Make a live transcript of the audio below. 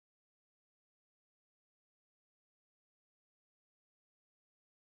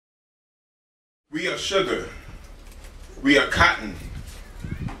We are sugar. We are cotton.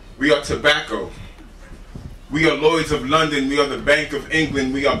 We are tobacco. We are Lloyds of London. We are the Bank of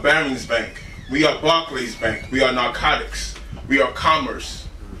England. We are Barings Bank. We are Barclays Bank. We are narcotics. We are commerce.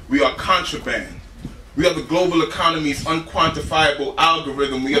 We are contraband. We are the global economy's unquantifiable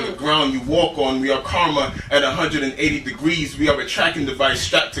algorithm. We are the ground you walk on. We are karma at 180 degrees. We are a tracking device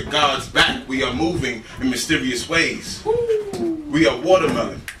strapped to God's back. We are moving in mysterious ways. We are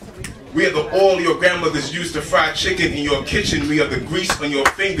watermelon. We are the oil your grandmothers used to fry chicken in your kitchen. We are the grease on your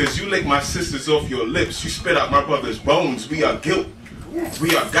fingers. You lick my sisters off your lips. You spit out my brother's bones. We are guilt.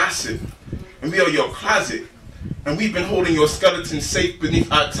 We are gossip. And we are your closet. And we've been holding your skeleton safe beneath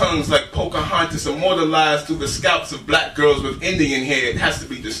our tongues like Pocahontas immortalized through the scalps of black girls with Indian hair. It has to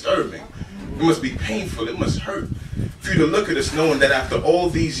be disturbing. It must be painful. It must hurt for you to look at us knowing that after all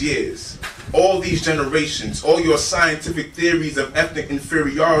these years, all these generations, all your scientific theories of ethnic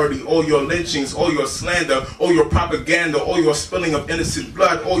inferiority, all your lynchings, all your slander, all your propaganda, all your spilling of innocent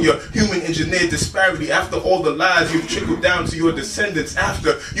blood, all your human engineered disparity, after all the lies you've trickled down to your descendants,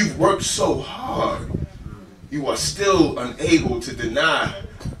 after you've worked so hard, you are still unable to deny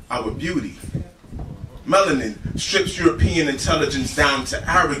our beauty. Melanin strips European intelligence down to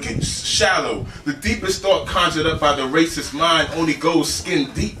arrogance, shallow. The deepest thought conjured up by the racist mind only goes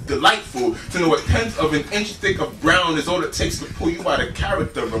skin deep, delightful. To know 1/10 of an inch thick of brown is all it takes to pull you out of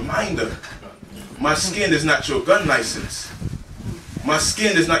character. Reminder, my skin is not your gun license. My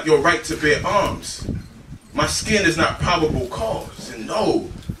skin is not your right to bear arms. My skin is not probable cause. And no,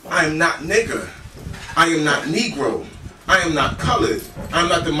 I am not nigger. I am not Negro. I am not colored. I'm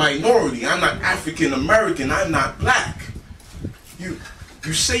not the minority. I'm not African American. I'm not black. You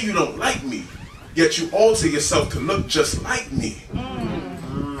say you don't like me, yet you alter yourself to look just like me.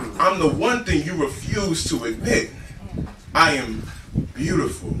 I'm the one thing you refuse to admit. I am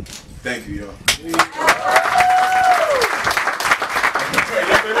beautiful. Thank you, y'all.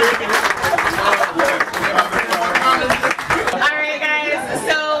 Alright guys,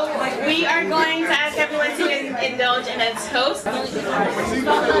 so we are going to ask everyone to indulge in a toast.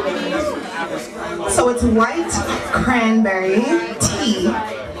 So it's white cranberry tea,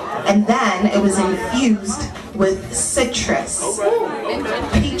 and then it was infused with citrus,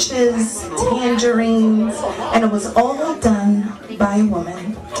 peaches, tangerines, and it was all done by a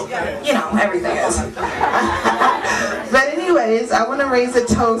woman. You know, everything is. But anyways, I want to raise a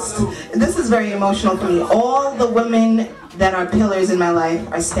toast. This is very emotional for me. All the women that are pillars in my life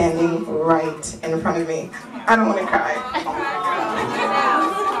are standing right in front of me. I don't want to cry.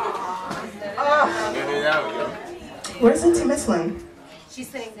 Where's Auntie Miss Lynn? She's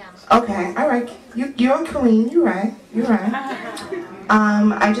sitting down. Okay, all right. You're a queen. You're right. You're right.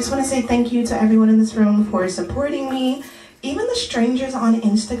 I just want to say thank you to everyone in this room for supporting me. Even the strangers on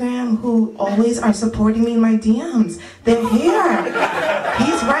Instagram who always are supporting me in my DMs. They're here.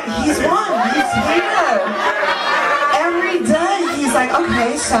 He's right. He's one. He's here. Every day he's like,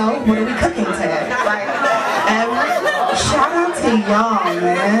 okay, so what are we cooking today? Like, shout out to y'all,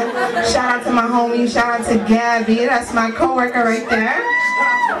 man. Shout out to my homie. Shout out to Gabby. That's my coworker right there.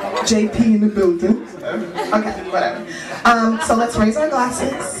 JP in the building. Okay, whatever. So let's raise our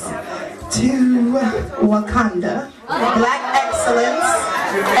glasses to Wakanda, Black Excellence,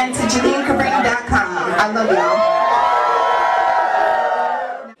 and to JanineCabrini.com. I love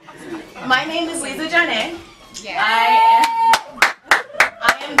y'all. My name is Lisa Janae. Yes.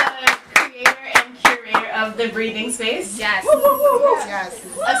 I am the creator and curator of The Breathing Space. Yes. Yes.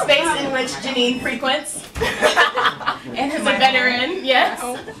 A space in which Janine frequents and is a veteran. Yes.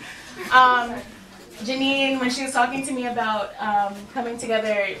 Janine, when she was talking to me about coming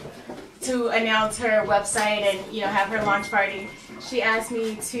together to announce her website and have her launch party, she asked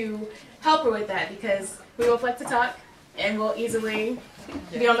me to help her with that because we both like to talk and we'll easily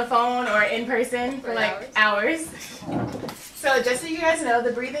be on the phone or in person for like hours. So just so you guys know,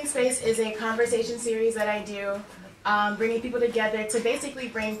 The Breathing Space is a conversation series that I do, bringing people together to basically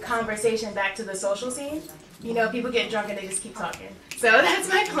bring conversation back to the social scene. People get drunk and they just keep talking. So that's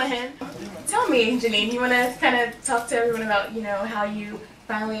my plan. Tell me, Janine, you want to kind of talk to everyone about, how you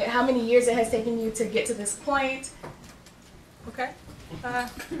finally, how many years it has taken you to get to this point? Okay.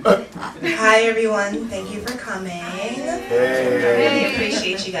 Hi everyone, thank you for coming. I really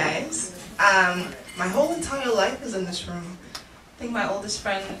appreciate you guys. My whole entire life is in this room. I think my oldest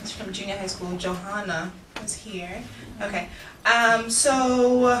friend is from junior high school, Johanna, is here. Okay,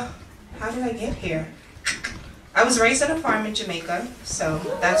 so how did I get here? I was raised on a farm in Jamaica, so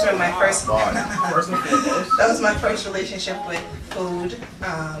that's where my first, that was my first relationship with food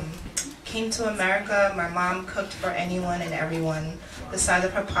came to America, my mom cooked for anyone and everyone. The size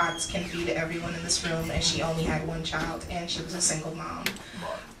of her pots can feed everyone in this room, and she only had one child, and she was a single mom.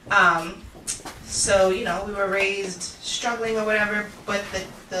 So, you know, we were raised struggling or whatever, but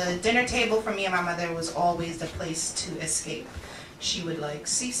the dinner table for me and my mother was always the place to escape. She would like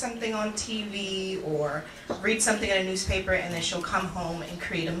see something on TV or read something in a newspaper, and then she'll come home and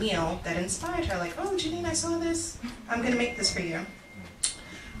create a meal that inspired her, like, oh, Janine, I saw this, I'm gonna make this for you.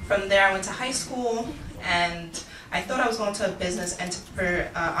 From there, I went to high school, and I thought I was going to a business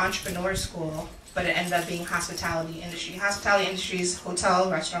entrepreneur school, but it ended up being hospitality industry. Hospitality industry is hotel,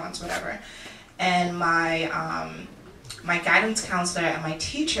 restaurants, whatever. And my guidance counselor and my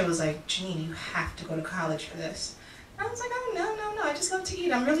teacher was like, Janine, you have to go to college for this. I was like, oh, no, I just love to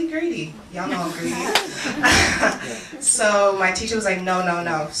eat. I'm really greedy. Y'all know I'm greedy. So my teacher was like,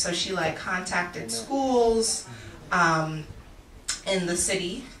 no. So she like contacted schools in the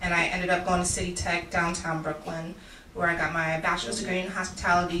city, and I ended up going to City Tech, downtown Brooklyn, where I got my bachelor's degree in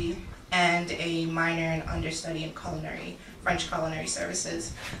hospitality and a minor and understudy in culinary, French culinary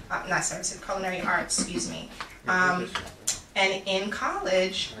services, culinary arts, excuse me. And in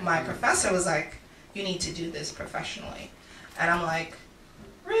college, my professor was like, you need to do this professionally. And I'm like,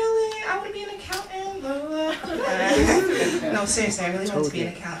 really? I want to be an accountant? No, seriously, I really want to be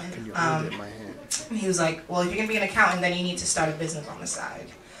an accountant. He was like, well, if you're going to be an accountant, then you need to start a business on the side.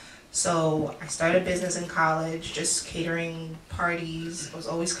 So I started a business in college, just catering parties. I was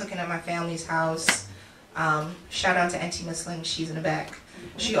always cooking at my family's house. Shout out to Auntie Miss Lynn, she's in the back.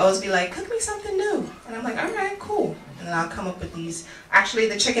 She'd always be like, cook me something new. And I'm like, all right, cool. And then I'll come up with these. Actually,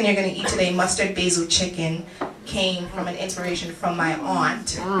 the chicken you're going to eat today, mustard basil chicken, came from an inspiration from my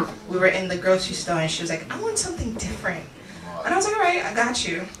aunt. We were in the grocery store, and she was like, I want something different. And I was like, all right, I got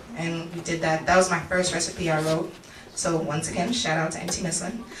you. And we did that. That was my first recipe I wrote. So once again, shout out to Auntie Miss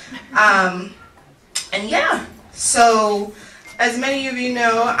Lynn. And yeah, so as many of you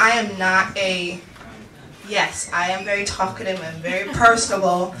know, I am not yes, I am very talkative and very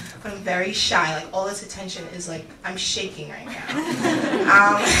personable, but I'm very shy. Like, all this attention is like, I'm shaking right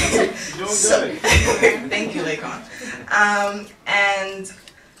now. Thank you, Lakon. And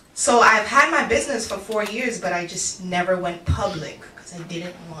so I've had my business for 4 years, but I just never went public because I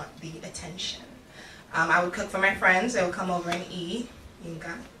didn't want the attention. I would cook for my friends. They would come over and eat.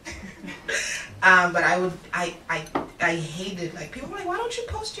 But I hated, like, people were like, why don't you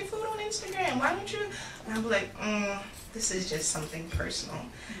post your food on Instagram? Why don't you? And I was like, this is just something personal.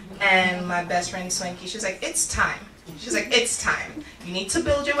 And my best friend Swanky, she was like, it's time. She's like, it's time. You need to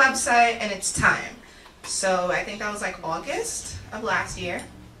build your website, and it's time. So I think that was like August of last year.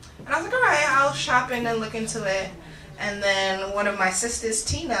 And I was like, all right, I'll shop in and look into it. And then one of my sisters,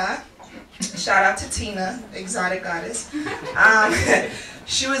 Tina, shout out to Tina, exotic goddess.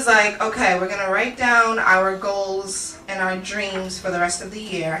 She was like, okay, we're gonna write down our goals and our dreams for the rest of the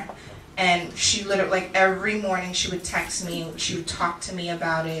year. And she literally, like, every morning she would text me, she would talk to me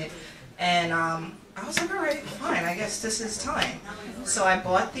about it. And I was like, all right, fine, I guess this is time. So I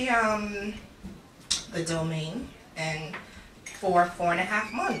bought the domain, and for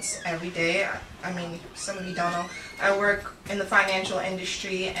 4.5 months, every day, I mean, some of you don't know, I work in the financial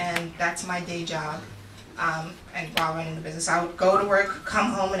industry, and that's my day job. And while running the business, I would go to work,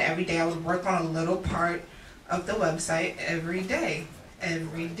 come home, and every day I would work on a little part of the website every day. And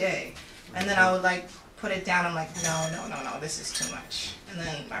then I would like put it down. I'm like, no, this is too much. And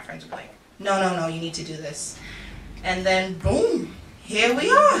then my friends would be like, no, you need to do this. And then boom, here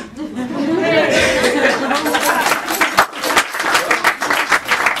we are.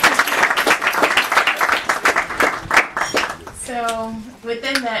 So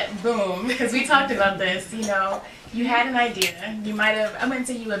within that boom, because we talked about this, you know, you had an idea. You might have, I wouldn't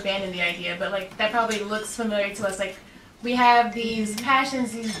say you abandoned the idea, but like that probably looks familiar to us. Like, we have these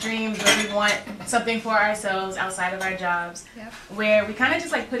passions, these dreams where we want something for ourselves outside of our jobs, where we kind of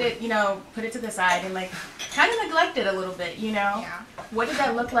just like put it to the side and like kind of neglect it a little bit, you know? Yeah. What did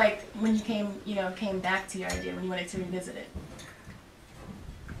that look like when you came back to your idea, when you wanted to revisit it?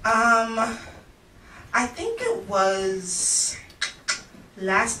 I think it was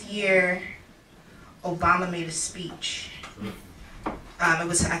last year, Obama made a speech. I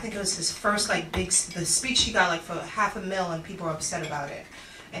think it was his first like the speech he got like for $500,000, and people were upset about it.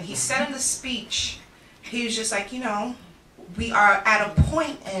 And he said in the speech, he was just like, you know, we are at a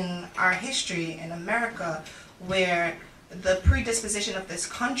point in our history in America where the predisposition of this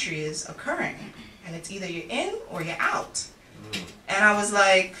country is occurring, and it's either you're in or you're out. And I was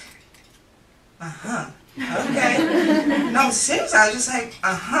like, okay. No, seriously, I was just like,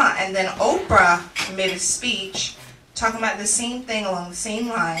 and then Oprah made a speech talking about the same thing along the same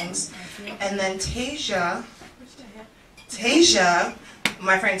lines. And then Tasia,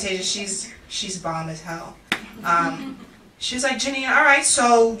 my friend Tasia, she's bomb as hell. She was like, Jenny, all right,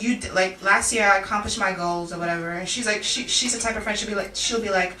 so you like last year I accomplished my goals or whatever. And she's like, she's the type of friend she'll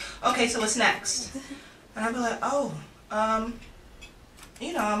be like, okay, so what's next? And I'll be like, oh,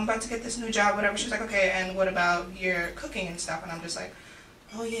 you know, I'm about to get this new job, whatever. She's like, okay, and what about your cooking and stuff? And I'm just like,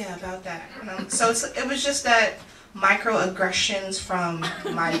 oh yeah, about that. So it was just that microaggressions from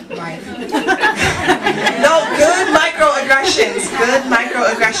my no, good microaggressions.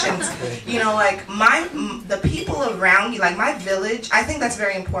 You know, like the people around you, like my village, I think that's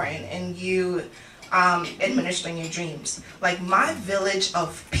very important in you administering your dreams. Like my village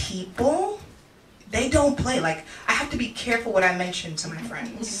of people, they don't play. Like, I have to be careful what I mention to my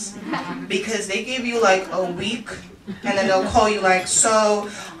friends because they give you like a week and then they'll call you like, so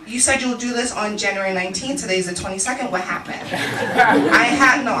you said you'll do this on January 19th, today's the 22nd, what happened?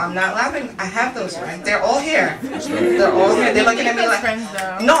 No, I'm not laughing, I have those friends, they're all here. They're all here, they're looking at me like,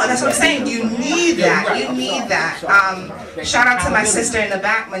 no, that's what I'm saying, you need that, you need that. Shout out to my sister in the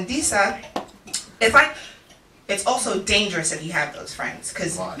back, Mandisa. It's also dangerous if you have those friends,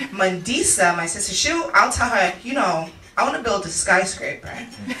 because Mandisa, my sister, I'll tell her, you know, I want to build a skyscraper.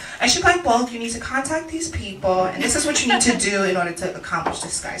 And she'll be like, well, you need to contact these people, and this is what you need to do in order to accomplish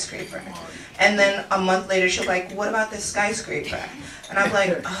this skyscraper. And then a month later, she'll be like, what about this skyscraper? And I'm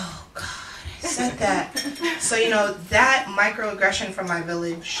like, oh, God, I said that. So, you know, that microaggression from my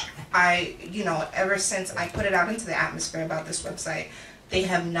village, you know, ever since I put it out into the atmosphere about this website, they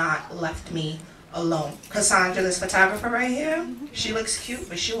have not left me alone. Cassandra, this photographer right here, she looks cute,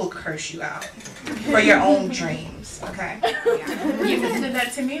 but she will curse you out for your own dreams, okay? Yeah. You just did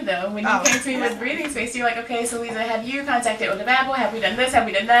that to me, though. When you came to me with Breathing Space, you're like, okay, so Lisa, have you contacted Odababo? Have we done this? Have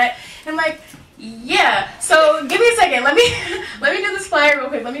we done that? And I'm like, yeah. So give me a second. Let me do this flyer real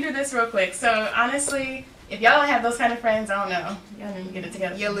quick. Let me do this real quick. So honestly, if y'all don't have those kind of friends, I don't know. Y'all need to get it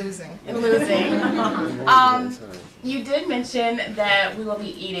together. You're losing. You're losing. You did mention that we will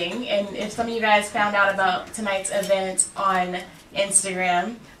be eating, and if some of you guys found out about tonight's event on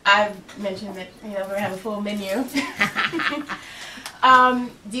Instagram, I've mentioned that, you know, we're gonna have a full menu.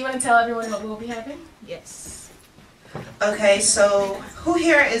 Do you want to tell everyone what we'll be having? Yes. Okay, so who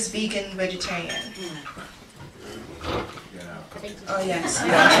here is vegan, vegetarian? Oh yes.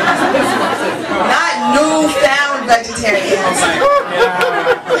 Not newfound vegetarians.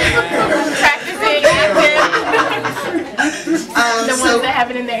 Practicing active. The ones that have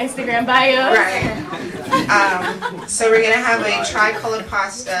it in their Instagram bio. Right. So we're gonna have a tri-colored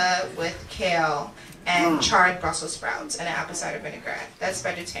pasta with kale and charred Brussels sprouts and an apple cider vinaigrette. That's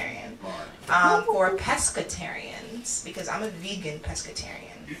vegetarian. For pescatarians, because I'm a vegan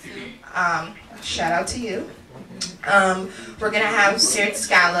pescatarian. Shout out to you. We're gonna have seared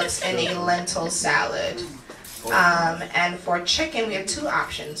scallops and a lentil salad. And for chicken, we have two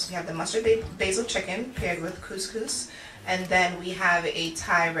options. We have the mustard basil chicken paired with couscous, and then we have a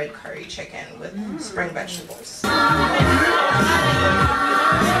Thai red curry chicken with spring vegetables.